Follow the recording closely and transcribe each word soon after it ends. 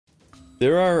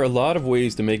There are a lot of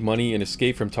ways to make money and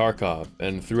escape from Tarkov,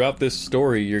 and throughout this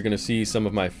story you're going to see some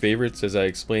of my favorites as I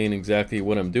explain exactly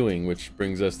what I'm doing, which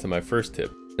brings us to my first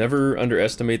tip. Never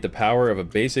underestimate the power of a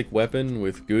basic weapon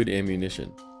with good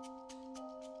ammunition.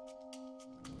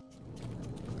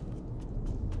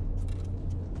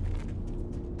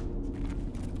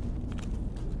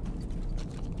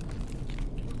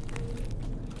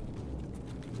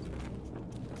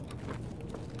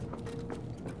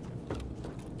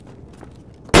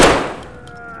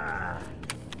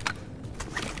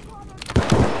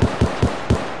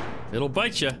 It'll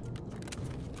bite you.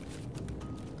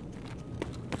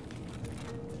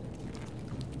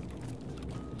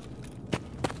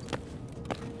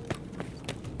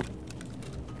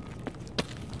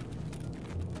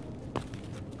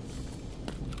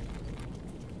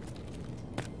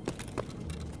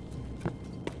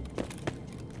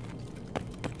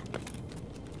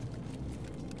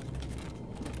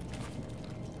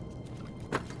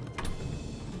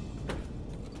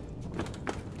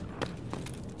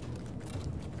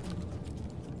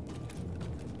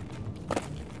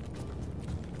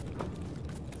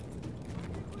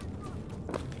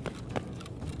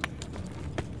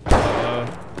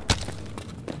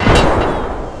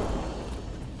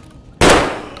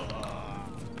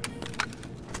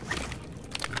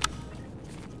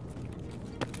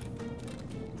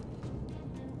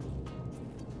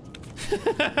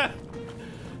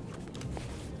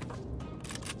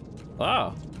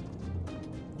 Wow.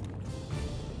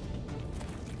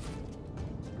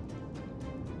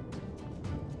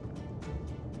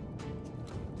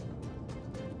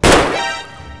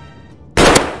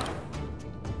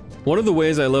 One of the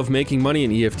ways I love making money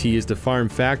in EFT is to farm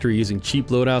factory using cheap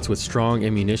loadouts with strong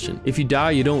ammunition. If you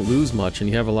die, you don't lose much and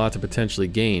you have a lot to potentially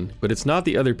gain, but it's not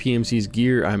the other PMC's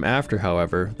gear I'm after,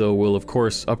 however, though we'll of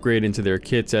course upgrade into their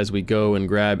kits as we go and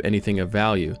grab anything of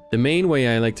value. The main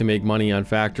way I like to make money on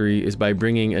factory is by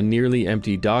bringing a nearly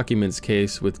empty documents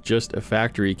case with just a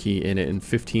factory key in it and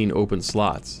 15 open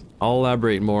slots. I'll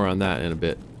elaborate more on that in a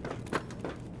bit.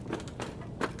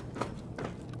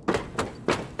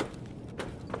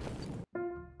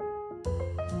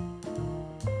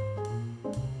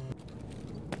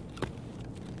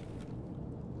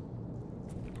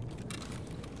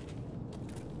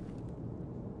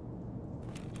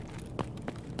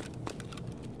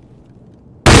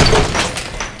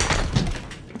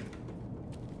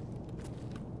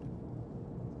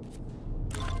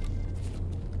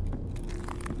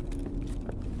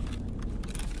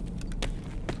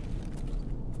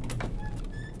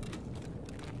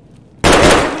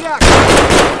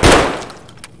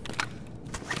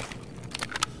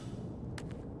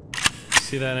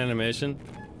 See that animation?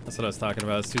 That's what I was talking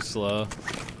about. It's too slow.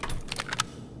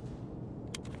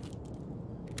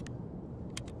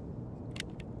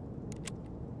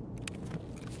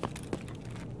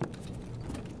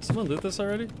 Someone loot this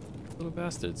already? Little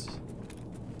bastards.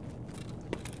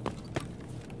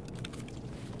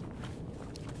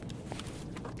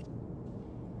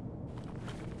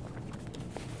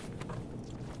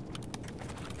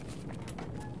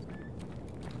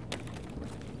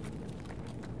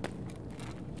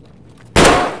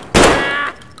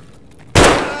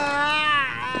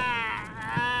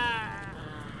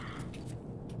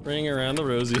 Ring around the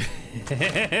rosy.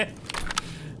 That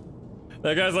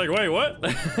guy's like, wait, what?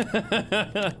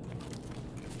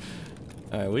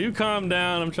 Alright, will you calm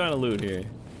down? I'm trying to loot here.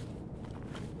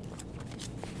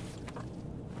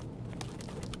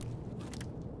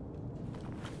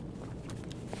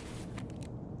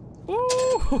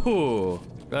 Ooh,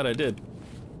 glad I did.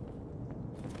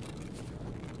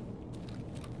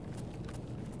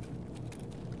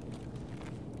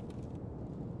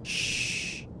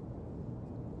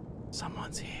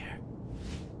 Someone's here.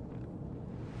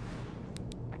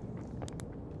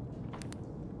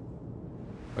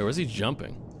 Wait, where's he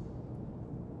jumping?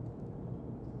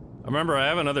 I remember I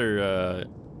have another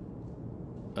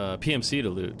PMC to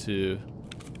loot too.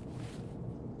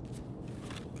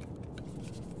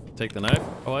 Take the knife?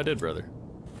 Oh, I did, brother.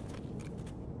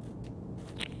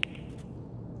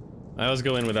 I always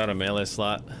go in without a melee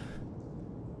slot.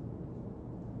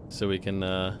 So we can,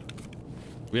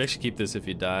 we actually keep this if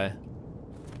you die.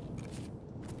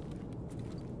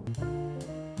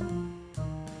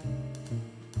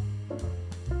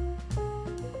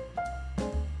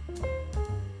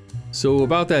 So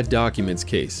about that documents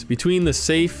case, between the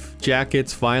safe,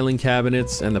 jackets, filing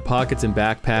cabinets, and the pockets and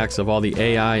backpacks of all the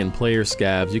AI and player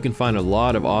scabs, you can find a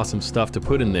lot of awesome stuff to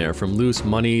put in there, from loose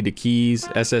money to keys,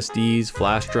 SSDs,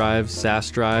 flash drives, SAS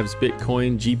drives,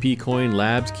 Bitcoin, GP coin,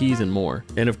 labs keys, and more.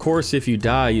 And of course, if you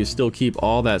die, you still keep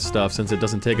all that stuff since it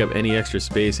doesn't take up any extra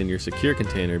space in your secure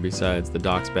container besides the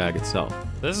docs bag itself.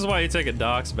 This is why you take a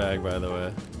docs bag, by the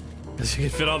way. Because you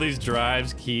can fit all these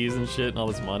drives, keys, and shit, and all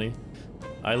this money.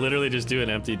 I literally just do an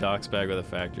empty docs bag with a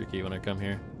factory key when I come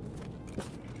here.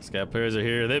 Scab players are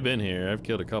here. They've been here. I've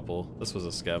killed a couple. This was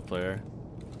a scab player.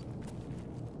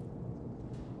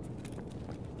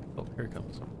 Oh, here it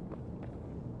comes.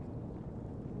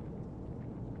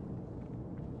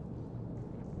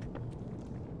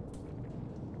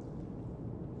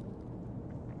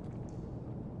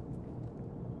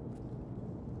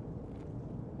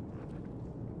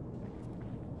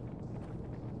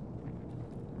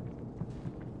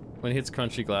 When he hits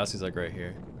crunchy glass, he's like right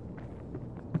here.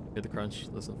 Hear the crunch,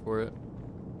 listen for it.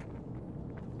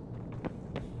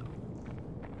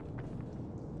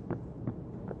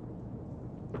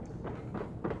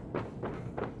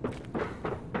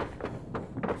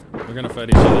 We're gonna fight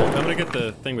each other. I'm gonna get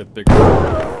the thing with big.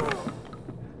 Let's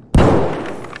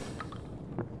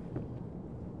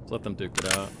let them duke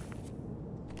it out.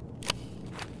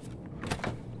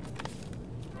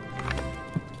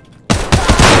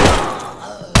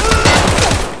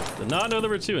 Did not know there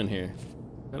were two in here.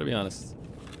 Gotta be honest.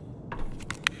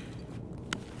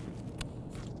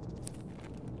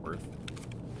 Worth.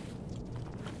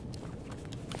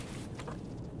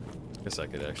 Guess I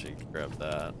could actually grab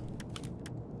that.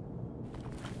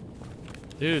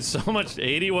 Dude, so much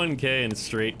 81K in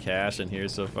straight cash in here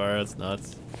so far. That's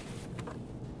nuts.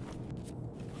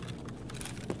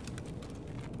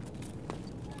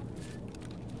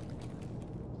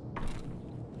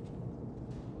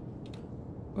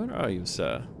 Where are you,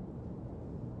 sir?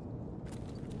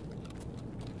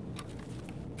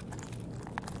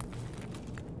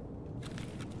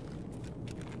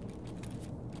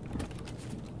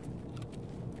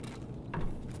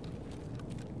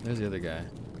 There's the other guy.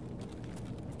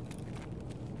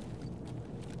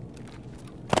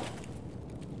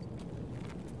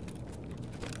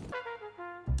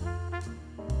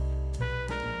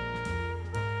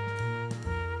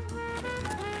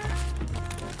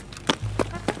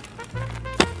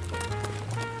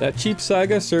 That cheap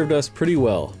saga served us pretty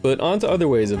well, but on to other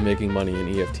ways of making money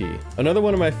in EFT. Another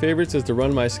one of my favorites is to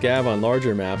run my scav on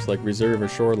larger maps like Reserve or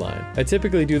Shoreline. I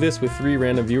typically do this with 3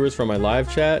 random viewers from my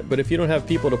live chat, but if you don't have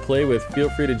people to play with,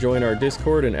 feel free to join our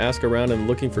Discord and ask around in the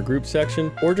looking for group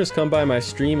section, or just come by my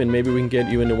stream and maybe we can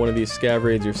get you into one of these scav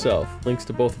raids yourself. Links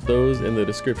to both of those in the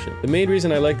description. The main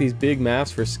reason I like these big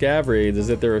maps for scav raids is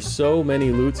that there are so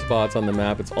many loot spots on the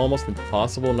map, it's almost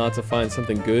impossible not to find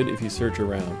something good if you search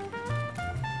around.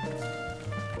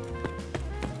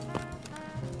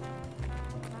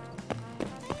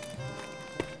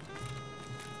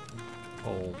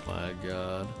 Oh my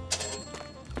god.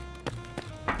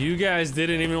 You guys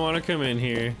didn't even want to come in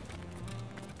here.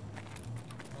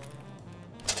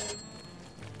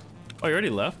 Oh, you already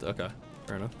left? Okay,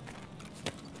 fair enough.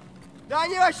 Да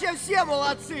они вообще все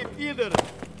молодцы, пидоры!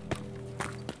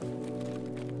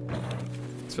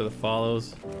 Thanks for the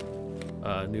follows,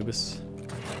 Nubis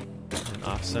and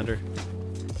Off Center.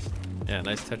 Yeah,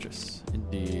 nice Tetris,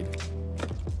 indeed.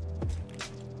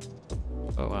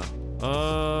 Oh wow.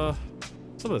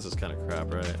 Some of this is kind of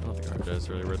crap, right? I don't think our drive is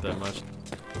really worth that much.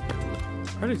 I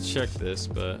already checked this,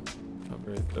 but not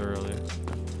very thoroughly.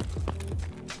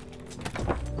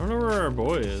 I don't know where our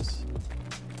boy is.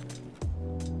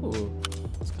 Ooh,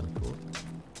 that's kind of cool.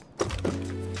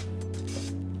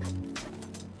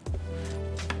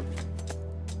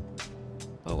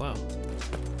 Oh wow.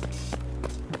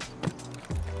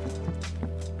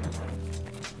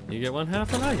 You get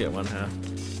 1/2 and I get 1/2.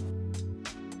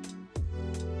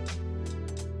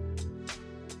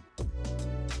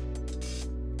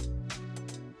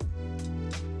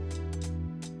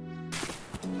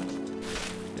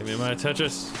 Give me my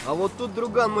Tetris. А вот тут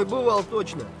друган мой бывал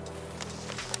точно.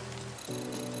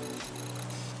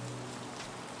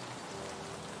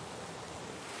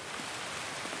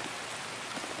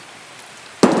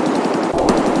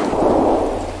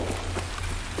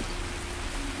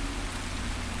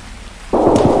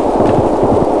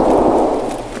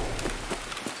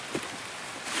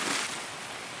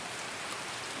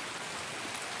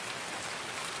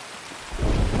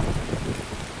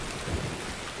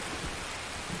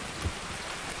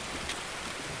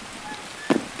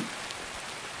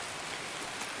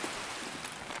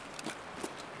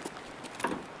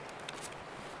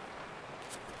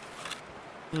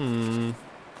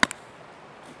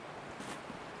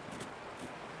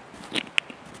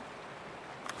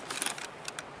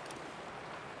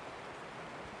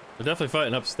 They're definitely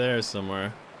fighting upstairs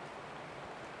somewhere.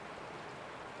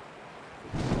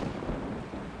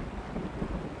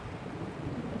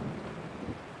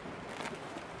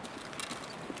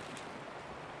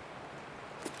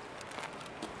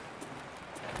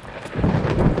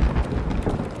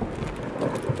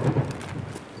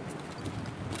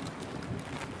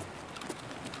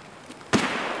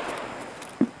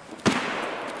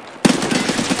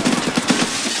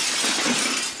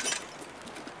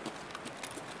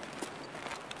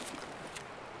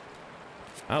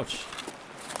 Ouch.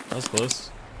 That was close.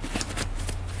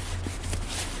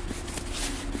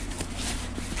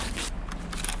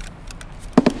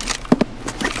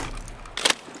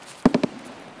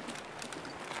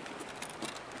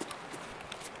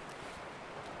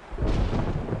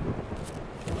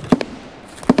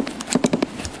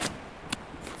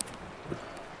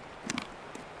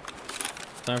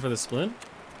 Time for the splint?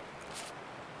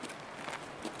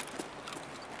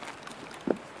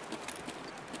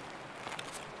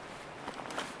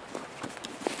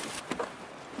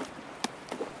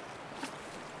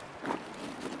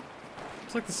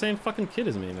 It's like the same fucking kid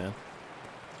as me, man.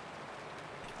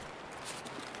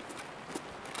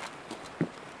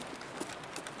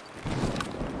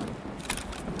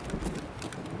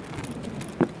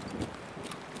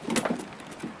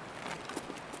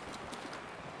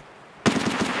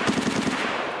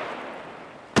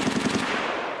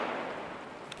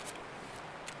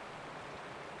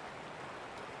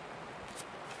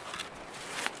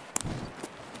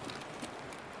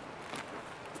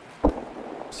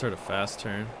 Sort of fast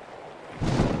turn.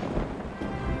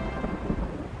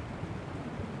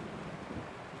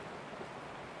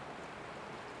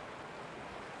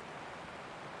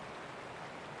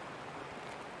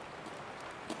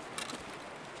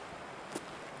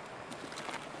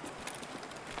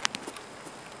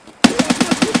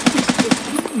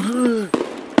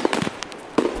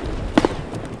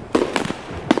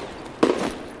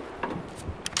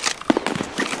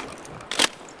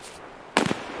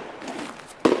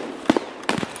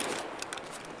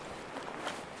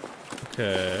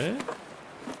 Okay.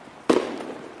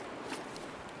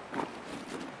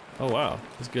 Oh wow,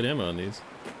 there's good ammo on these.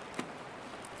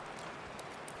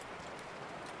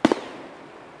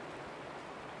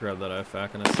 Grab that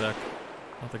IFAK in a sec.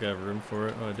 I don't think I have room for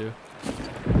it. Oh, I do.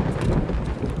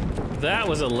 That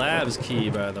was a labs key,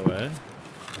 by the way.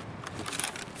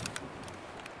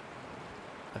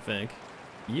 I think.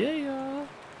 Yeah.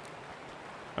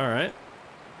 Alright.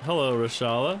 Hello,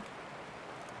 Rashala.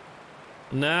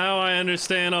 Now I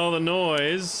understand all the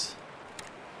noise.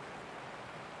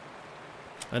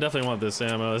 I definitely want this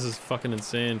ammo. This is fucking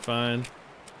insane. Fine.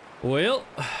 Well,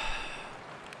 I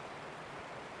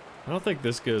don't think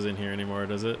this goes in here anymore,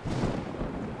 does it?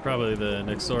 Probably the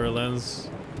Nixora lens.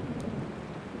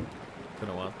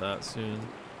 Gonna want that soon.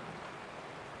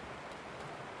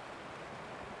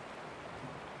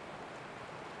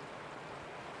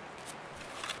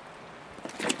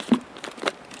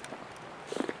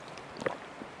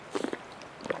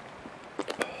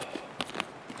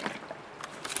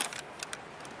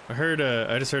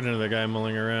 I just heard another guy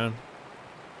mulling around.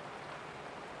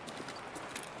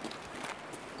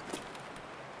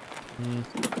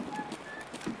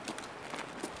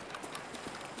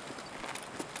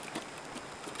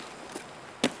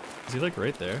 Is he like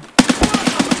right there?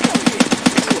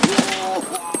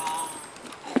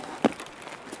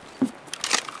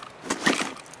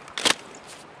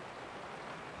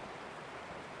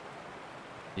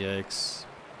 Yikes.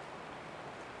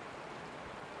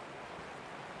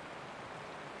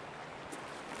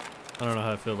 I don't know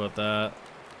how I feel about that.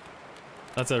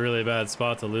 That's a really bad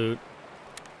spot to loot.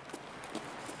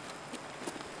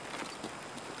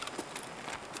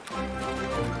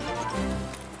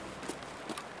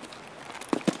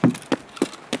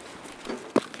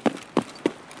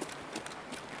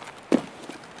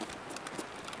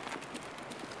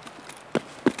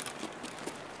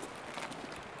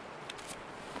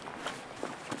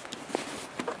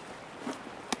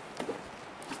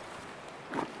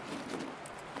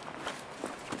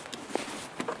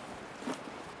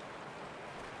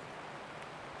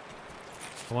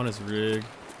 I want his rig.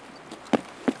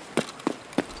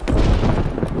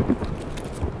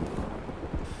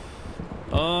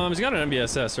 He's got an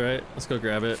MBSS, right? Let's go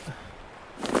grab it.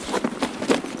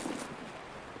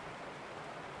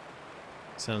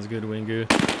 Sounds good, Wingu.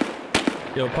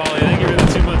 Yo, Polly, thank you for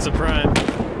the 2 months of Prime.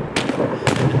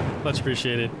 Much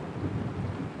appreciated.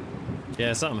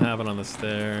 Yeah, something happened on the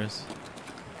stairs.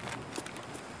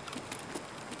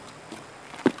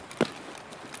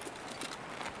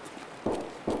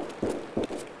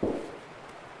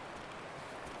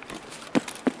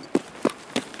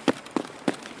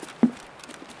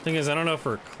 Thing is, I don't know if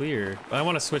we're clear. I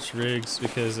want to switch rigs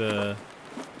because I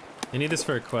need this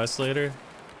for a quest later.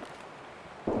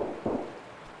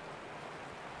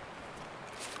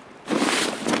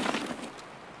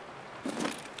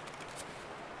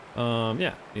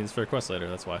 Yeah, need this for a quest later,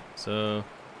 that's why. So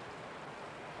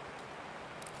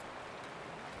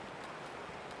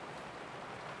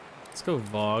let's go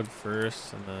Vogue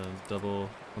first and then double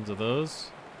ones of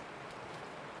those.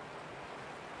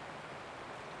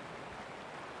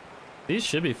 These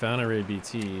should be found array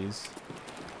BTs.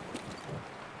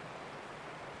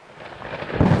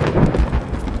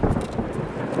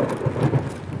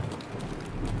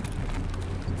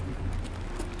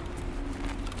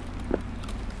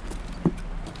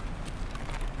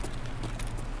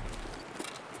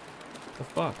 The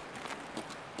fuck?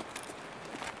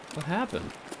 What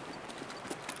happened?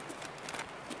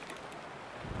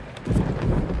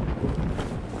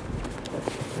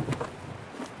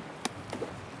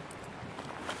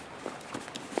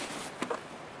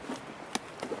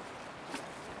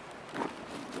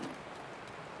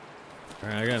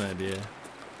 Alright, I got an idea.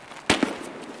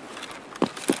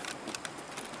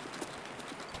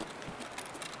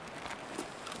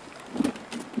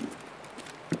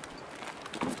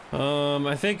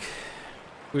 I think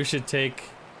we should take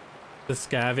the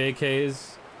scav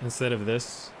AKs instead of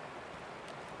this.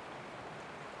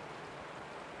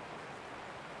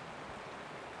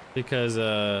 Because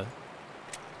they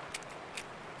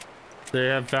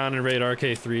have found and raid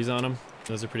RK3s on them.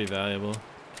 Those are pretty valuable.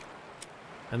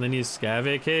 And then use scav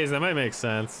AKs, that might make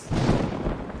sense.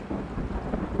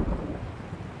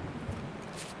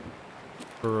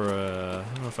 For I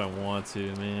don't know if I want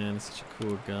to, man. It's such a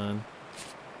cool gun.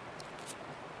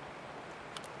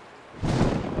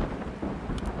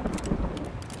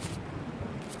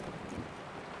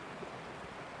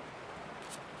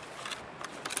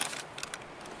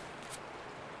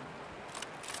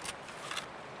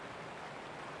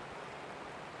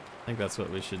 I think that's what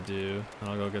we should do.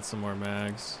 I'll go get some more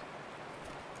mags.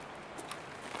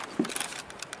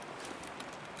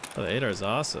 Oh, the 8R is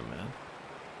awesome, man.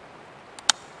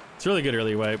 It's really good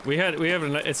early wipe.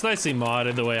 It's nicely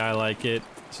modded the way I like it.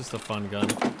 It's just a fun gun.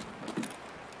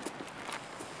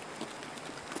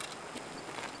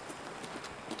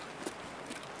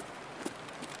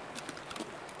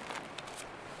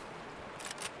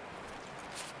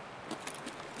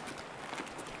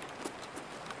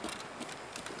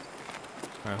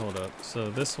 Alright, hold up. So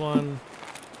this one,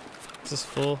 is this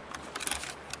full?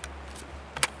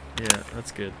 Yeah,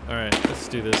 that's good. Alright, let's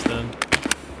do this then.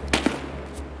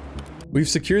 We've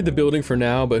secured the building for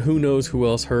now, but who knows who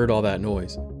else heard all that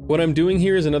noise. What I'm doing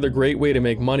here is another great way to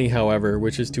make money, however,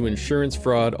 which is to insurance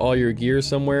fraud all your gear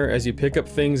somewhere as you pick up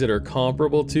things that are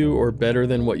comparable to or better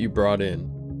than what you brought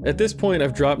in. At this point,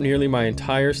 I've dropped nearly my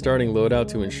entire starting loadout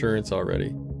to insurance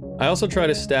already. I also try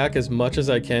to stack as much as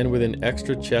I can within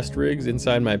extra chest rigs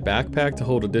inside my backpack to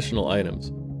hold additional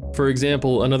items. For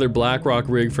example, another Blackrock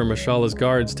rig from Mashala's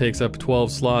guards takes up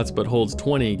 12 slots but holds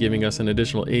 20, giving us an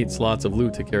additional 8 slots of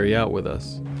loot to carry out with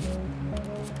us.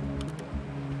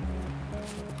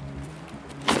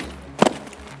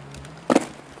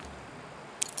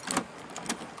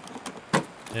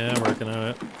 Yeah, I'm working on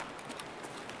it.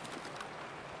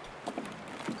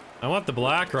 I want the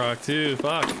Blackrock too,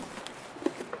 fuck.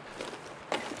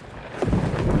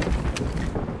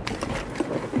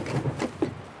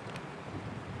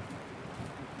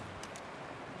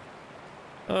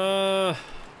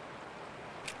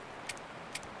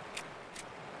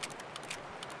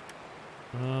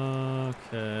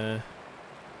 Okay.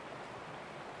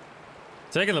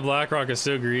 Taking the Blackrock is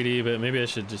so greedy, but maybe I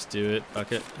should just do it.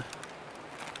 Fuck it.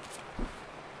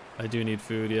 I do need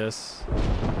food, yes.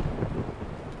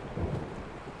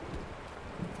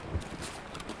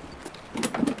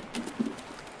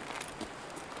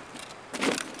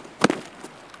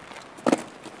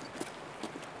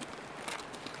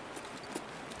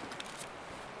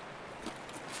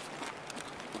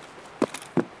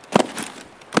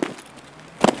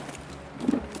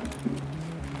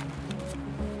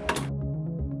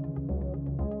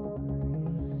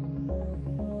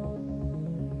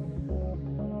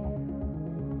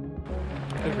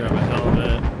 I'll grab my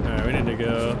helmet. Alright, we need to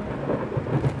go.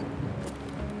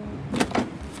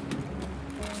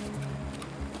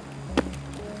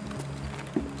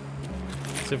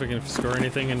 See if we can score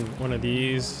anything in one of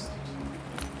these.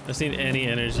 I just need any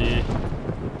energy.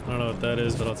 I don't know what that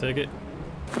is, but I'll take it.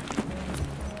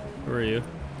 Where are you?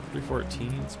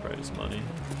 314? It's probably just money.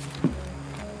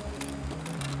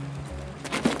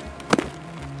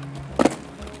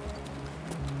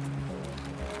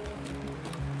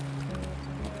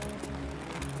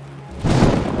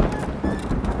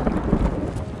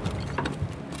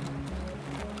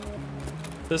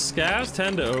 The scavs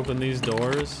tend to open these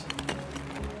doors.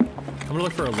 I'm gonna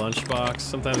look for a lunchbox.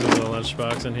 Sometimes there's a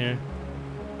lunchbox in here.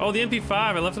 Oh, the MP5,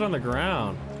 I left it on the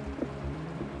ground.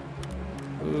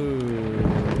 Ooh,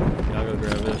 yeah, I'll go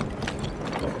grab it.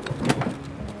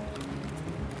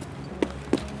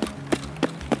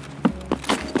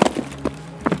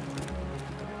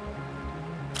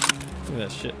 Look at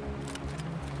that shit.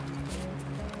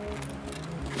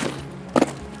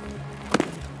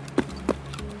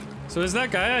 So is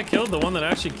that guy I killed the one that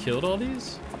actually killed all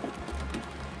these?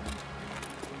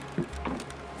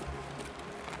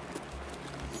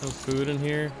 No food in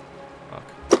here? Fuck.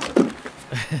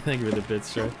 Thank you for the bits,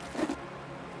 sir.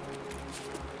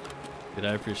 Good,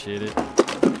 I appreciate it.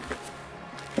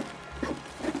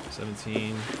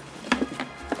 17.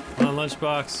 Come on,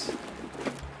 lunchbox.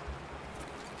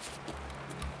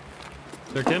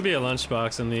 There can be a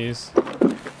lunchbox in these.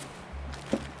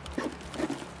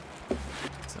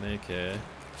 It's an AK.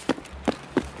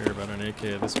 Care about an AK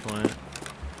at this point.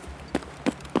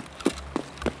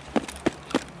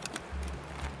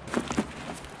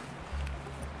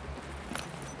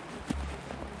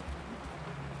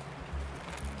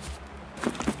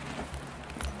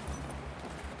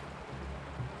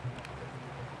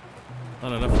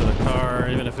 Not enough for the car,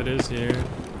 even if it is here.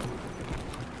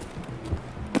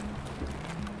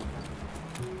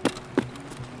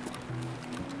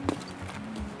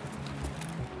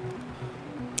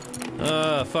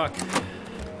 Fuck.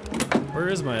 Where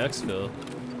is my exfil?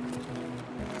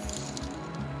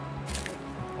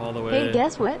 All the way. Hey,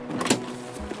 guess what?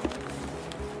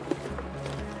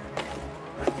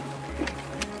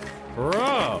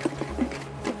 Bro!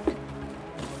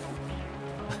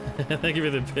 Thank you for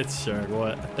the bits, Shark.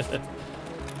 What?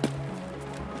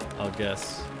 I'll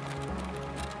guess.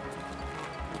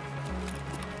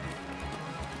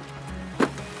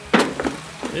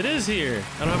 It is here.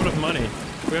 I don't have enough money.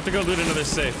 We have to go loot another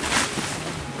safe.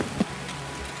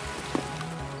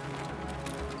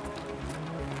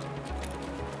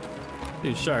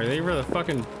 Dude, Shark, thank you for the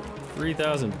fucking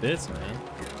 3,000 bits, man.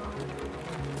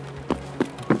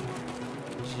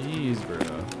 Jeez, bro.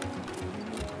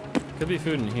 Could be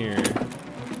food in here.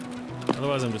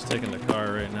 Otherwise, I'm just taking the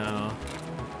car right now.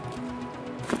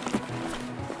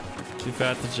 Too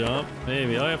fat to jump?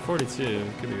 Maybe. Oh, I have 42.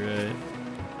 Could be right.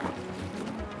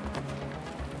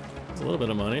 It's a little bit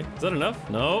of money. Is that enough?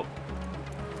 Nope.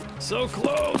 So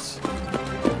close.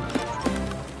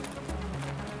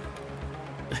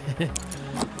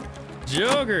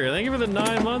 Joker, thank you for the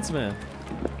 9 months, man.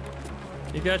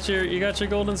 You got your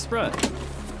golden sprite.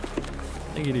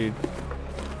 Thank you, dude.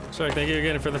 Shark, thank you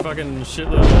again for the fucking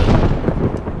shitload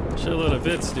of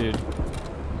bits, dude.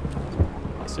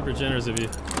 Super generous of you.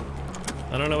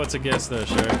 I don't know what to guess though,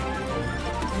 Shark.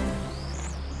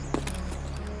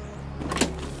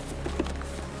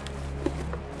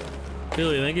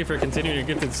 Billy, thank you for continuing your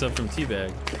gifted stuff from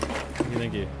Teabag.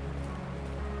 Thank you.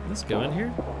 Can this go in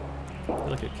here? I feel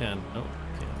like it can. Oh, it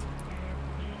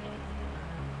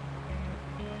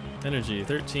can't. Energy,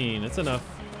 13. It's enough.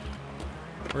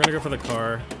 We're gonna go for the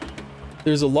car.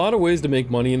 There's a lot of ways to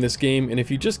make money in this game, and if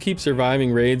you just keep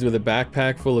surviving raids with a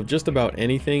backpack full of just about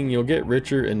anything, you'll get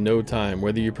richer in no time,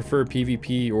 whether you prefer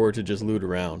PvP or to just loot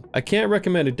around. I can't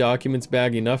recommend a documents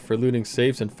bag enough for looting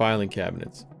safes and filing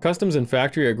cabinets. Customs and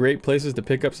factory are great places to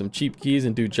pick up some cheap keys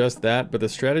and do just that, but the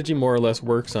strategy more or less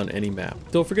works on any map.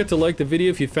 Don't forget to like the video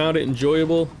if you found it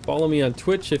enjoyable, follow me on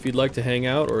Twitch if you'd like to hang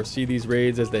out or see these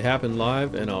raids as they happen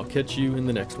live, and I'll catch you in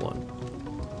the next one.